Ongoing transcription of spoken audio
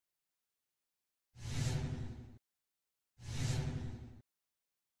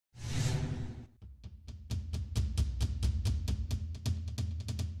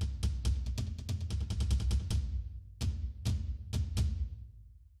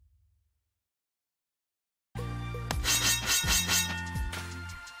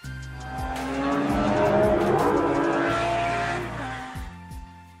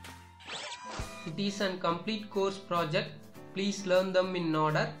is a complete course project. Please learn them in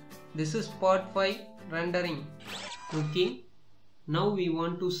order. This is part 5, rendering. Okay. Now we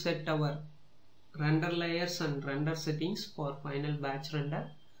want to set our render layers and render settings for final batch render.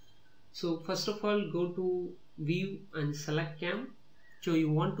 So first of all, go to view and select cam. So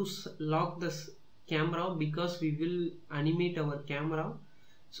you want to lock this camera because we will animate our camera.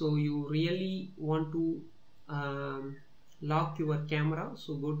 So you really want to lock your camera.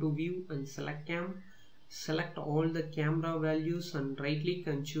 So go to view and select cam. Select all the camera values and right click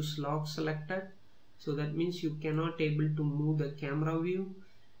and choose lock selected. So that means you cannot able to move the camera view.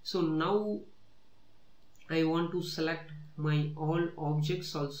 So now I want to select my all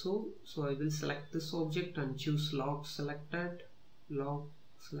objects also. So I will select this object and choose lock selected. Lock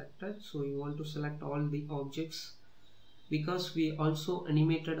selected. So you want to select all the objects because we also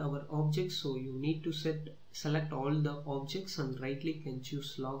animated our objects. So you need to select all the objects and right click and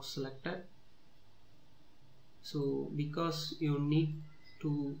choose lock selected. So because you need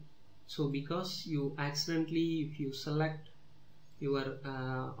to, so because you accidentally, if you select your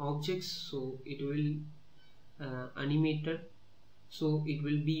objects, so it will animated, so it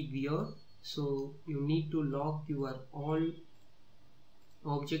will be weird. So you need to lock your all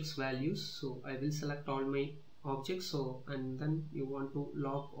objects values. So I will select all my objects. So and then you want to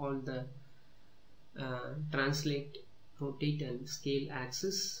lock all the translate, rotate and scale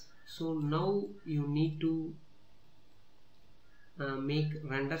axis. So now you need to make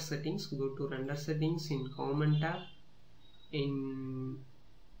render settings. Go to render settings in common tab. In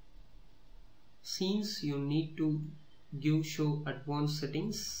scenes you need to give show advanced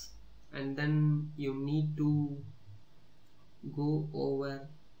settings, and then you need to go over,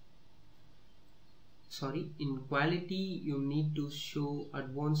 sorry, in quality you need to show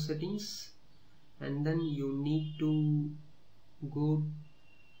advanced settings, and then you need to go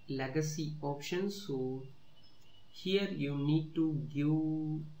legacy options. So here you need to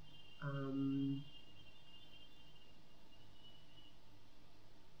give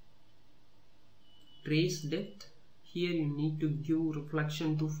trace depth. Here you need to give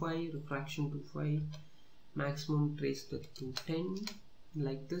reflection to 5, maximum trace depth to 10,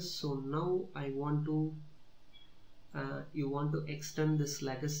 like this. So now I want to you want to extend this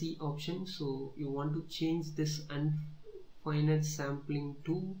legacy option. So you want to change this infinite sampling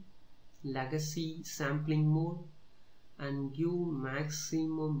to legacy sampling mode and give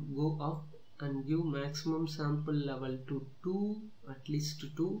maximum, go up and give maximum sample level to 2, at least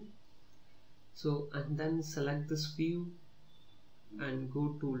 2. So and then select this view and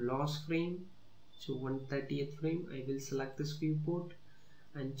go to loss frame. So 1/30th frame, I will select this viewport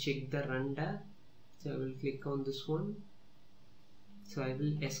and check the render. So I will click on this one. So I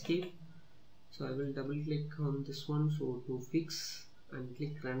will escape. So I will double click on this one. So to fix and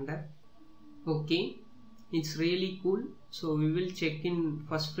click render. Okay, it's really cool. So we will check in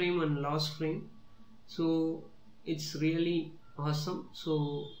first frame and last frame. So it's really awesome.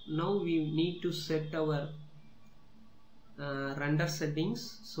 So now we need to set our render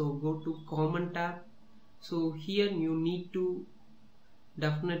settings. So go to common tab. So here you need to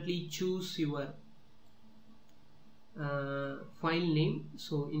definitely choose your file name.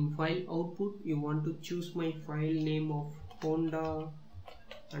 So in file output you want to choose my file name of Honda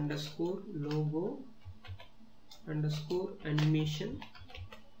underscore logo underscore animation.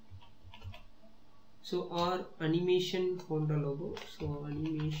 So or animation Honda logo. So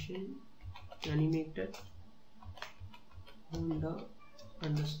animation animated Honda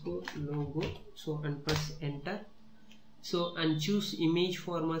underscore logo. So and press enter. So and choose image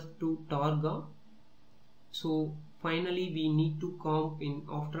format to Targa. So finally we need to comp in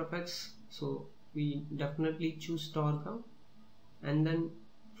After Effects. So we definitely choose Targa and then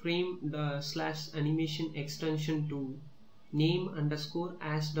frame the / animation extension to name underscore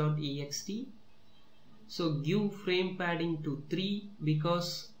as.ext. So give frame padding to 3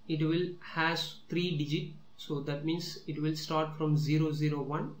 because it will has 3 digit. So that means it will start from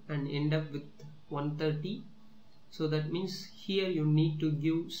 001 and end up with 130. So that means here you need to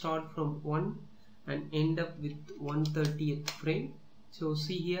give start from 1 and end up with 130th frame. So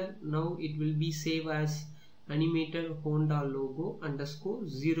see here, now it will be saved as animated Honda logo underscore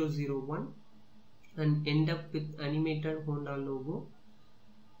 001 and end up with animated Honda logo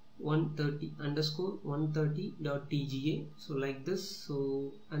 130 underscore 130.tga. So like this.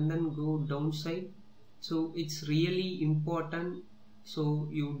 So and then go downside. So it's really important. So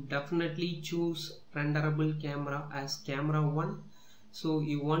you definitely choose renderable camera as camera 1. So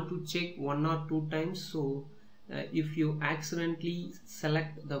you want to check 1 or 2 times. So if you accidentally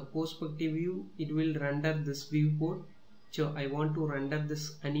select the perspective view, it will render this viewport. So I want to render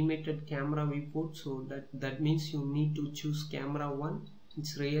this animated camera viewport, so that means you need to choose camera 1.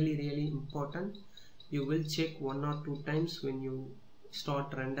 It's really important. You will check 1 or 2 times when you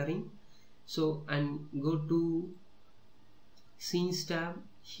start rendering. So, and go to scenes tab.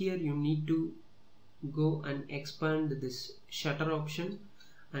 Here you need to go and expand this shutter option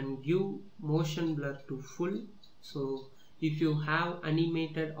and give motion blur to full. So if you have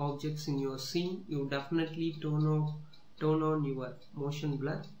animated objects in your scene, you definitely turn on your motion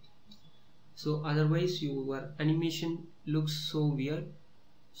blur. So otherwise your animation looks so weird.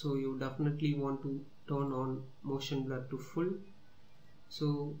 So you definitely want to turn on motion blur to full.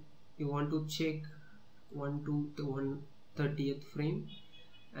 So you want to check 1 to 1/30th frame,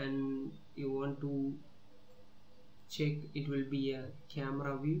 and you want to check it will be a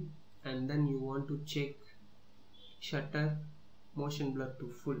camera view, and then you want to check shutter, motion blur to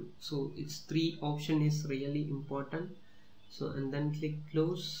full. So it's 3 option is really important. So and then click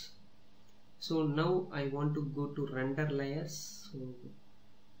close. So now I want to go to render layers. So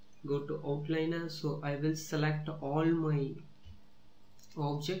go to outliner. So I will select all my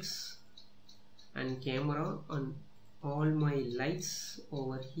objects and camera and all my lights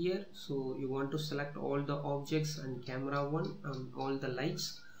over here. So you want to select all the objects and camera 1 and all the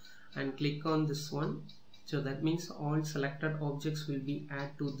lights and click on this one. So that means all selected objects will be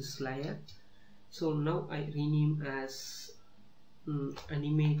added to this layer. So now I rename as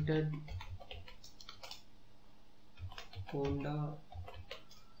animated Honda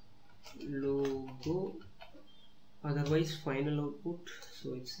logo, otherwise final output.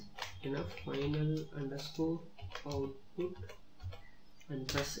 So it's enough, final underscore output, and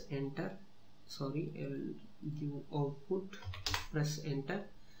press enter. Sorry, I will give output, press enter.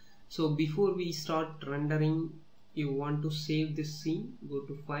 So before we start rendering, you want to save this scene. Go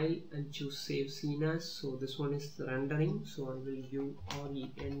to file and choose save scene as. So this one is the rendering, so I will give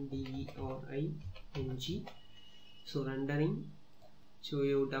rendering. So rendering. So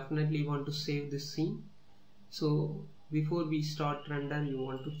you definitely want to save this scene. So before we start render, you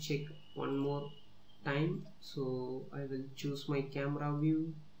want to check one more time. So I will choose my camera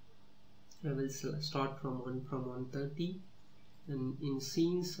view. I will start from 130, and in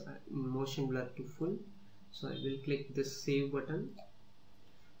scenes in motion blur to full. So I will click this save button.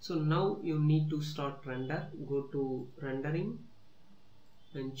 So now you need to start render. Go to rendering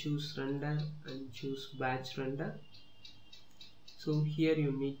and choose render and choose batch render. So here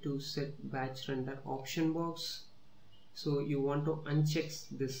you need to set batch render option box. So you want to uncheck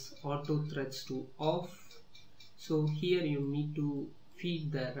this auto threads to off. So here you need to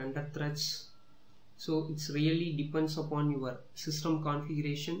feed the render threads. So it's really depends upon your system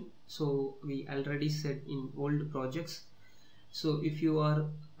configuration. So we already said in old projects. So if you are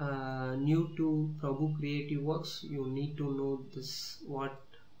new to Prabhu Creative Works, you need to know this, what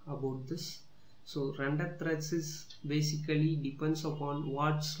about this. So render threads is basically depends upon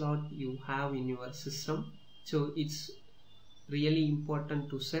what slot you have in your system. So it's really important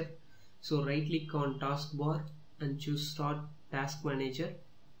to set. So right click on taskbar and choose start task manager,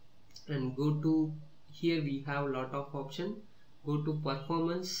 and go to here we have lot of option. Go to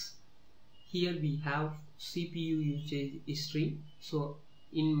performance. Here we have CPU usage history. So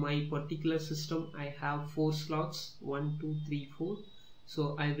in my particular system I have 4 slots, 1 2 3 4.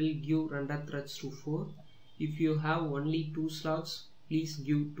 So I will give render threads to 4. If you have only 2 slots, please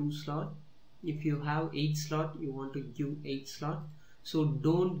give 2 slot. If you have 8 slot, you want to give 8 slot. So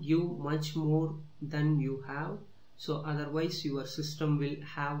don't give much more than you have. So otherwise your system will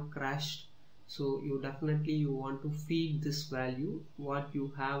have crashed. So you definitely want to feed this value what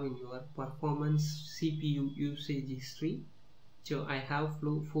you have in your performance CPU usage history. So I have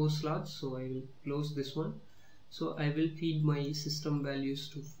 4 slots, so I will close this one. So I will feed my system values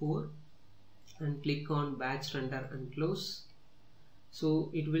to 4 and click on batch render and close. So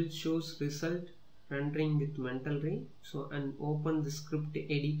it will shows result rendering with mental ray. So and open the script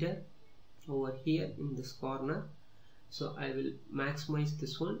editor over here in this corner. So I will maximize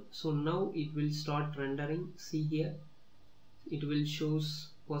this one. So now it will start rendering. See here, it will shows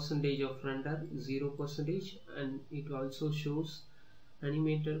percentage of render 0%, and it also shows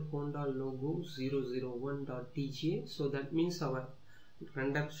animated Honda logo 001.tga. So that means our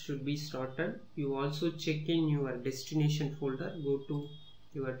render should be started. You also check in your destination folder. Go to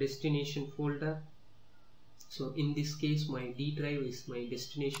your destination folder. So in this case my D drive is my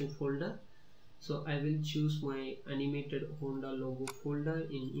destination folder. So I will choose my animated Honda logo folder.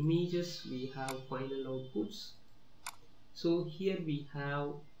 In images we have final outputs. So here we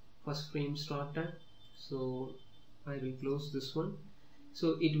have first frame started. So I will close this one.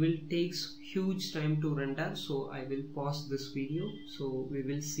 so it will takes huge time to render, so I will pause this video. So we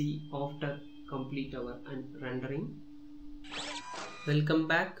will see after complete our rendering. Welcome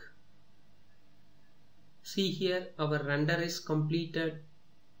back. See here, our render is completed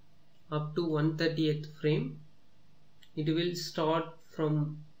up to 130th frame. It will start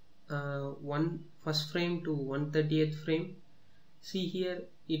from first frame to 130th frame. See here,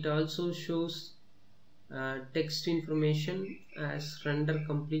 it also shows text information as render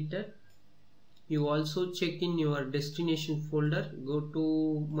completed. You also check in your destination folder. Go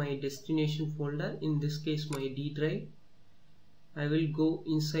to my destination folder, in this case my D drive. I will go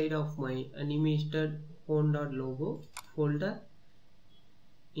inside of my animated Honda logo folder.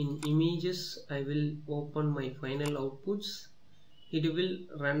 In images, I will open my final outputs. It will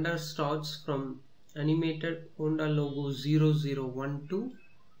render starts from animated Honda logo 0012,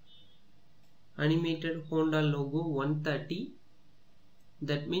 animated Honda logo 130.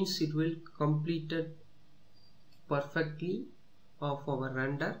 That means it will completed perfectly of our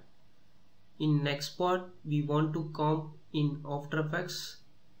render. In next part, we want to comp in After Effects,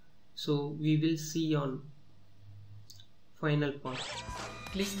 so we will see on final part.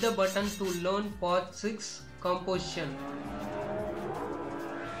 Click the button to learn part 6 composition.